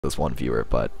this one viewer,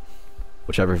 but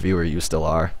whichever viewer you still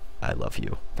are, I love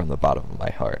you from the bottom of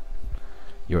my heart.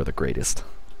 You're the greatest.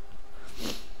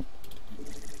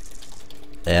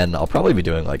 And I'll probably be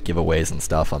doing like giveaways and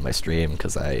stuff on my stream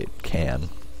because I can.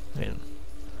 I mean,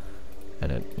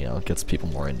 and it, you know, gets people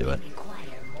more into it.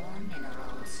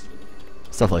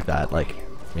 Stuff like that, like,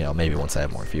 you know, maybe once I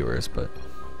have more viewers, but...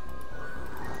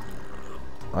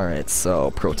 Alright, so,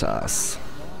 Protoss.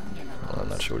 Well, I'm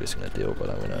not sure what he's gonna do, but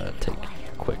I'm gonna take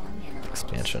a quick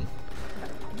expansion.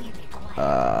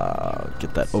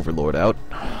 Get that Overlord out.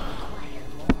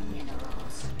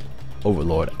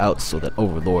 Overlord out so that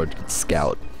Overlord can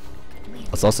scout. I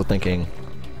was also thinking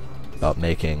about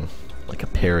making like a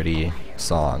parody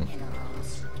song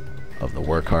of the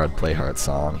Work Hard, Play Hard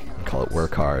song and call it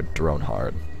Work Hard, Drone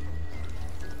Hard.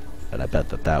 And I bet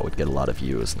that that would get a lot of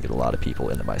views and get a lot of people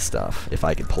into my stuff if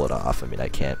I could pull it off. I mean, I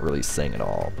can't really sing at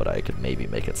all, but I could maybe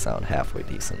make it sound halfway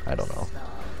decent. I don't know.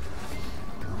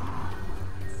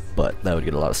 But that would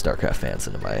get a lot of StarCraft fans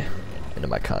into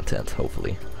my content,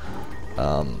 hopefully.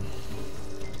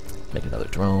 Make another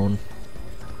drone.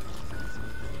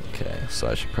 Okay, so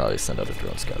I should probably send out a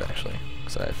drone scout actually,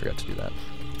 because I forgot to do that.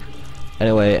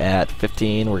 Anyway, at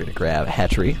 15 we're gonna grab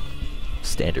Hatchery,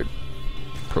 standard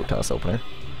Protoss opener.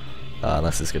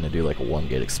 Unless it's gonna do like a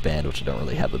 1-gate expand, which I don't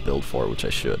really have the build for, which I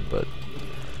should, but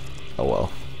oh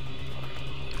well.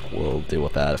 We'll deal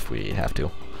with that if we have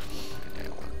to.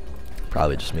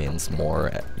 Probably just means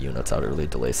more units out early,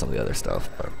 delay some of the other stuff,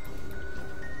 but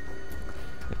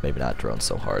maybe not drone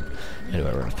so hard.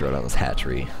 Anyway, we're gonna throw down this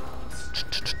Hatchery.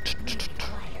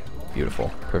 Beautiful,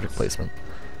 perfect placement.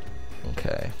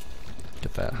 Okay,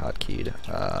 get that hotkeyed.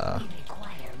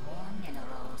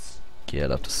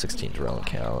 Get up to 16 drone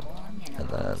count, and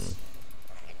then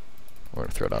we're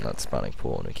gonna throw down that spawning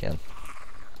pool when we can.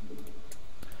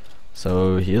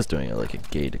 So he is doing it like a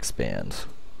gate expand.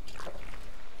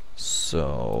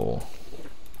 So,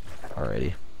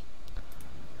 alrighty.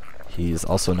 He's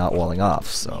also not walling off,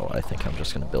 so I think I'm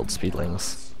just gonna build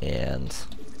speedlings and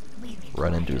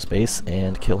run into his base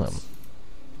and kill him.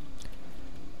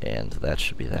 And that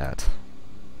should be that.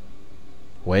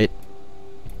 Wait.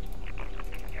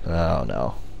 Oh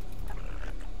no.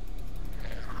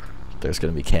 There's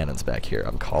gonna be cannons back here.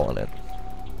 I'm calling it.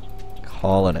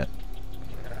 Calling it.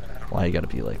 Why you gotta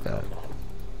be like that?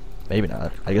 Maybe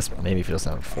not. I guess maybe if he doesn't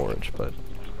have a forge, but...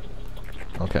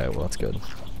 Okay, well that's good.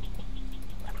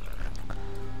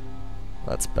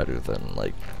 That's better than,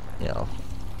 like, you know,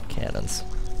 cannons.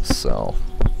 So,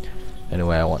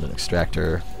 anyway, I want an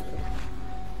extractor.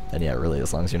 And yeah, really,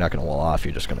 as long as you're not gonna wall off,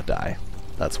 you're just gonna die.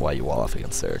 That's why you wall off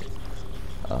against Zerg.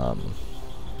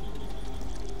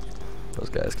 Those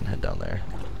guys can head down there.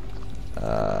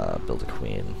 Build a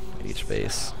queen at each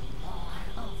base.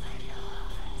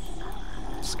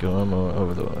 Just go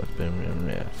over the...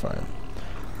 yeah, fine.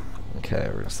 Okay,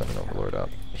 we're gonna send an Overlord up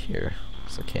here,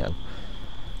 so I can.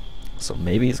 So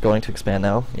maybe he's going to expand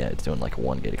now? Yeah, it's doing like a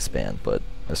 1-gate expand, but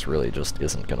this really just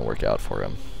isn't gonna work out for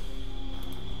him.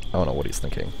 I don't know what he's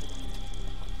thinking.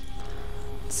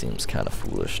 It seems kind of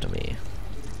foolish to me,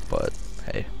 but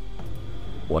hey,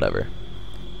 whatever.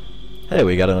 Hey,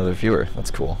 we got another viewer.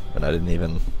 That's cool. And I didn't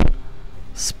even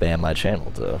spam my channel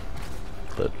to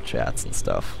the chats and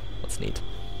stuff. That's neat.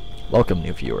 Welcome,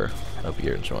 new viewer. Hope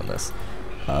you're enjoying this.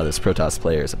 This Protoss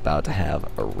player is about to have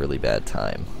a really bad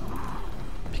time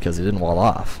because he didn't wall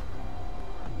off.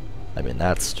 I mean,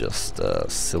 that's just a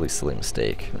silly, silly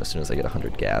mistake. And as soon as I get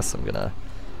 100 gas, I'm gonna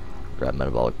grab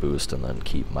metabolic boost and then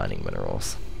keep mining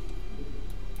minerals.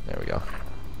 There we go.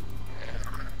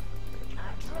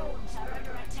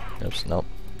 Oops, nope.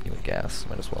 Give me gas.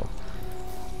 Might as well.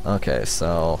 Okay,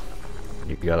 so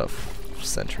you got a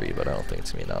sentry, but I don't think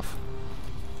it's gonna be enough.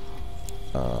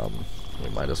 We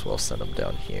might as well send them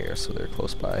down here so they're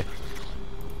close by.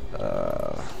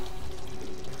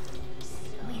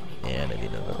 And I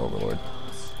need another Overlord.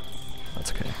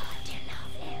 That's okay.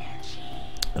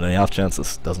 And on the off chance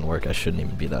this doesn't work, I shouldn't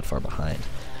even be that far behind,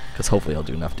 because hopefully I'll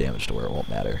do enough damage to where it won't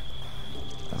matter.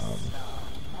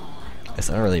 I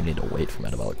guess I don't really need to wait for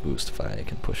metabolic boost if I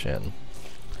can push in.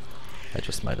 I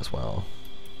just might as well.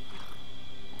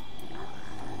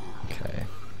 Okay.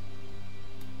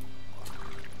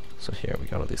 So here we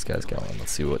got all these guys going.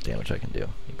 Let's see what damage I can do.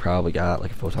 You probably got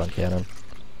like a photon cannon.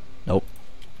 Nope.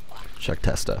 Check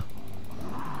Testa.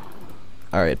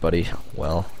 Alright, buddy.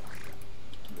 Well,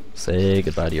 say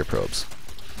goodbye to your probes.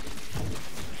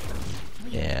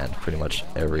 And pretty much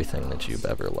everything that you've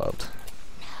ever loved.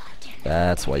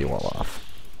 That's why you wall off.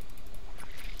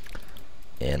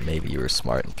 And maybe you were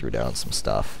smart and threw down some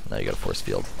stuff. Now you got a force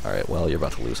field. Alright, well, you're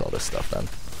about to lose all this stuff then.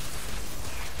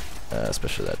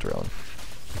 Especially that drone.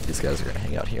 These guys are going to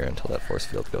hang out here until that force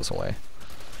field goes away.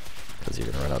 Because you're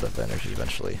going to run out of energy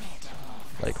eventually.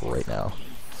 Like right now.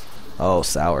 Oh,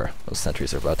 sour. Those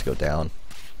sentries are about to go down.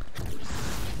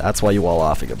 That's why you wall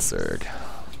off against Zerg.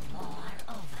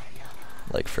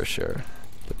 Like for sure.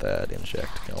 Get that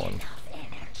inject going.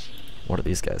 What are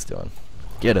these guys doing?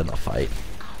 Get in the fight.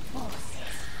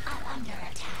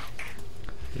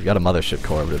 You got a mothership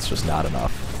core, but it's just not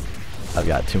enough. I've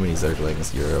got too many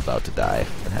Zerglings. You're about to die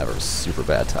and have a super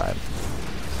bad time.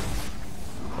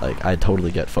 Like, I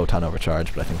totally get Photon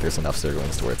Overcharge, but I think there's enough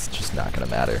Zerglings to where it's just not going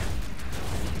to matter.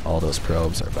 All those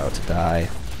probes are about to die.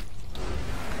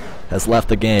 Has left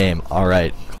the game.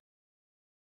 Alright,